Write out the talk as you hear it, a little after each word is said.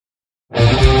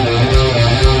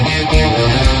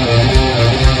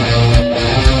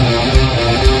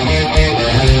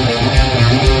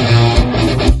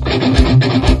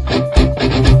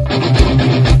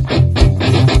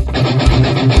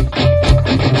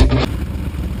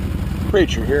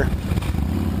Preacher here.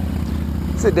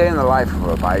 It's a day in the life of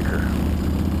a biker.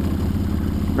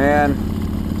 Man,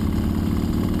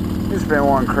 it's been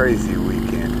one crazy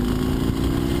weekend.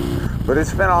 But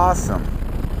it's been awesome.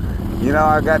 You know,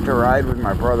 I got to ride with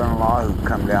my brother-in-law who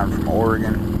come down from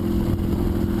Oregon.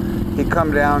 He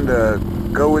come down to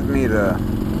go with me to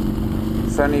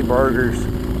Sonny Barger's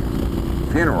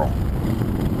funeral.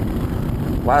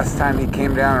 Last time he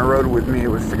came down and rode with me, it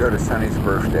was to go to Sonny's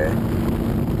birthday.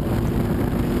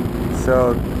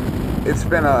 So it's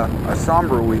been a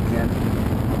somber weekend,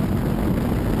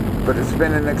 but it's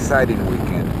been an exciting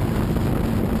weekend.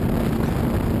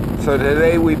 So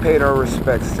today we paid our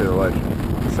respects to the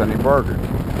legend, Sonny Barger,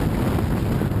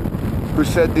 who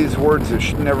said these words that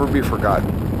should never be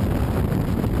forgotten.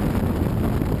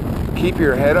 Keep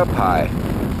your head up high,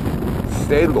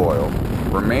 stay loyal,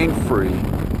 remain free,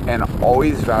 and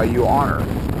always value honor.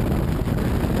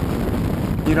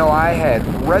 You know, I had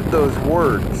read those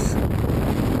words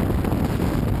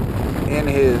in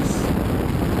his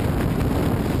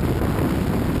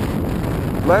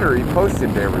letter he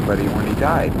posted to everybody when he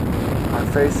died on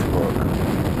Facebook.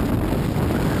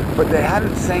 But they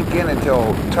hadn't sank in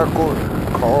until Tucker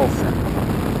Carlson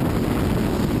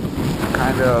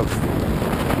kind of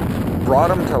brought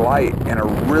them to light in a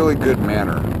really good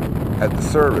manner at the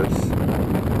service.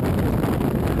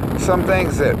 Some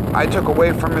things that I took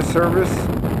away from his service: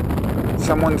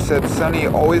 someone said Sonny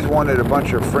always wanted a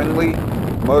bunch of friendly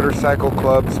motorcycle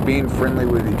clubs being friendly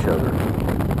with each other.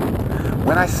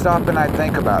 When I stop and I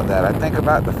think about that, I think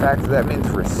about the fact that means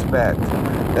respect.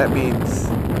 That means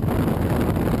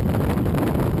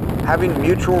having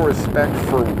mutual respect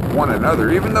for one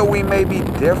another, even though we may be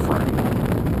different.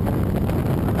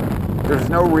 There's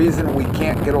no reason we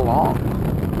can't get along.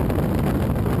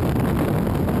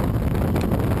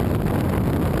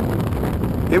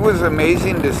 It was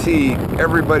amazing to see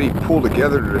everybody pull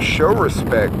together to show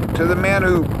respect to the man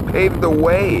who paved the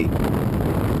way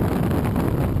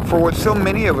for what so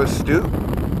many of us do.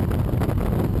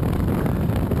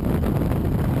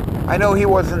 I know he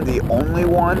wasn't the only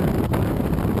one,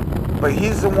 but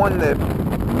he's the one that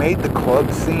made the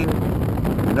club scene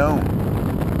known.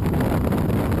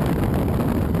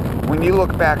 When you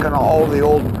look back on all the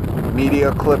old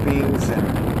media clippings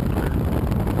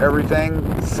and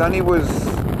everything, Sonny was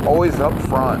always up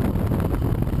front,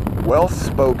 well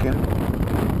spoken,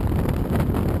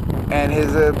 and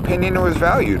his opinion was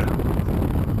valued.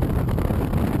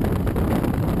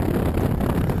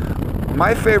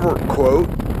 My favorite quote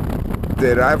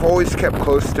that I've always kept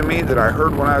close to me, that I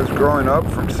heard when I was growing up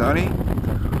from Sonny,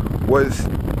 was,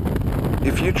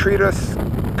 "If you treat us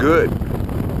good,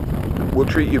 we'll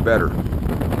treat you better.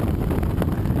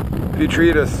 If you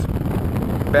treat us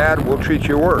bad, we'll treat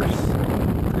you worse."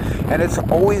 And it's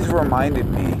always reminded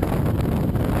me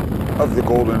of the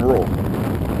golden rule,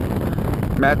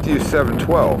 Matthew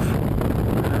 7:12.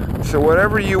 So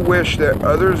whatever you wish that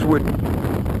others would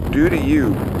do to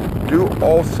you, do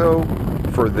also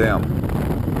for them.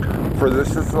 For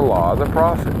this is the law of the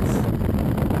prophets.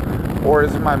 Or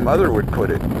as my mother would put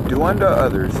it, do unto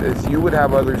others as you would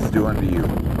have others do unto you.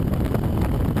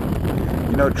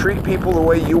 You know, treat people the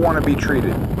way you want to be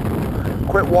treated.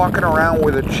 Quit walking around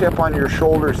with a chip on your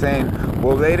shoulder saying,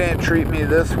 well, they didn't treat me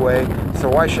this way, so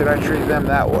why should I treat them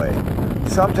that way?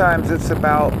 Sometimes it's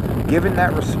about giving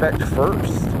that respect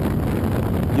first.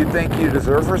 You think you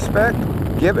deserve respect?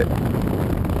 Give it.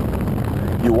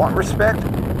 You want respect?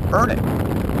 Earn it.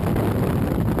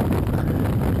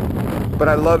 But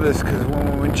I love this because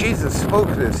when Jesus spoke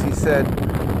this, he said,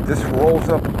 this rolls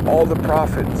up all the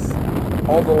prophets,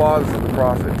 all the laws of the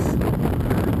prophets.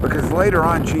 Because later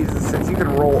on, Jesus says you can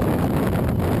roll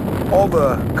all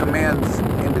the commands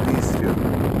into these two.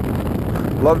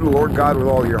 Love the Lord God with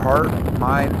all your heart,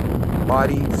 mind,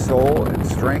 body, soul, and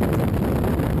strength.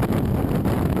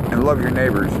 And love your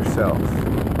neighbors yourself.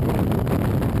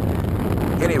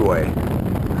 Anyway,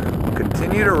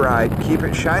 continue to ride, keep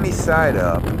it shiny side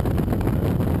up,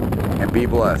 and be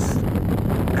blessed.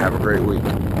 Have a great week.